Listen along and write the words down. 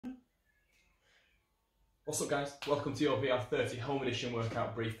What's up guys, welcome to your VR30 home edition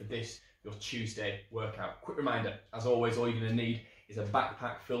workout brief for this, your Tuesday workout. Quick reminder, as always all you're going to need is a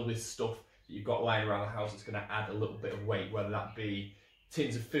backpack filled with stuff that you've got lying around the house that's going to add a little bit of weight, whether that be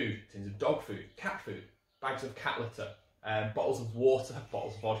tins of food, tins of dog food, cat food, bags of cat litter, bottles of water,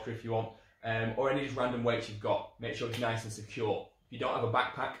 bottles of vodka if you want, or any just random weights you've got. Make sure it's nice and secure. If you don't have a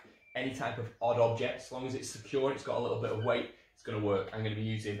backpack, any type of odd object, as long as it's secure and it's got a little bit of weight, it's going to work. I'm going to be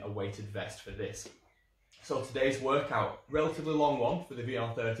using a weighted vest for this. So today's workout, relatively long one for the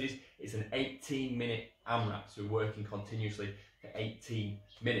VR30s, it's an 18-minute AMRAP, so we're working continuously for 18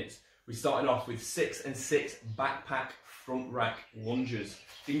 minutes. We're starting off with 6 and 6 backpack front rack lunges.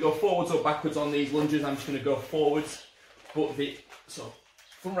 You can go forwards or backwards on these lunges. I'm just going to go forwards, but so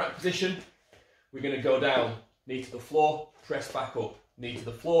front rack position, we're going to go down, knee to the floor, press back up, knee to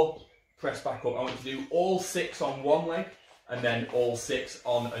the floor, press back up. I want you to do all 6 on one leg and then all 6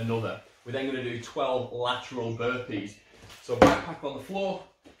 on another. We're then going to do 12 lateral burpees. So backpack on the floor,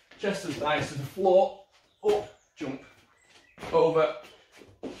 chest and thighs to the floor, up, jump, over,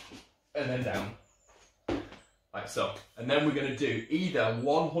 and then down. Like so. And then we're going to do either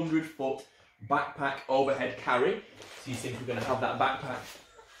 100-foot backpack overhead carry. So you think we're going to have that backpack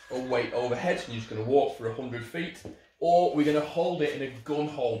or weight overhead, and you're just going to walk for 100 feet. Or we're going to hold it in a gun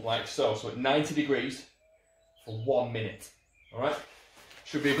hold like so. So at 90 degrees for 1 minute. Alright?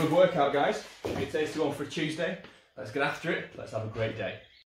 Should be a good workout, guys. Should be a tasty one for a Tuesday. Let's get after it. Let's have a great day.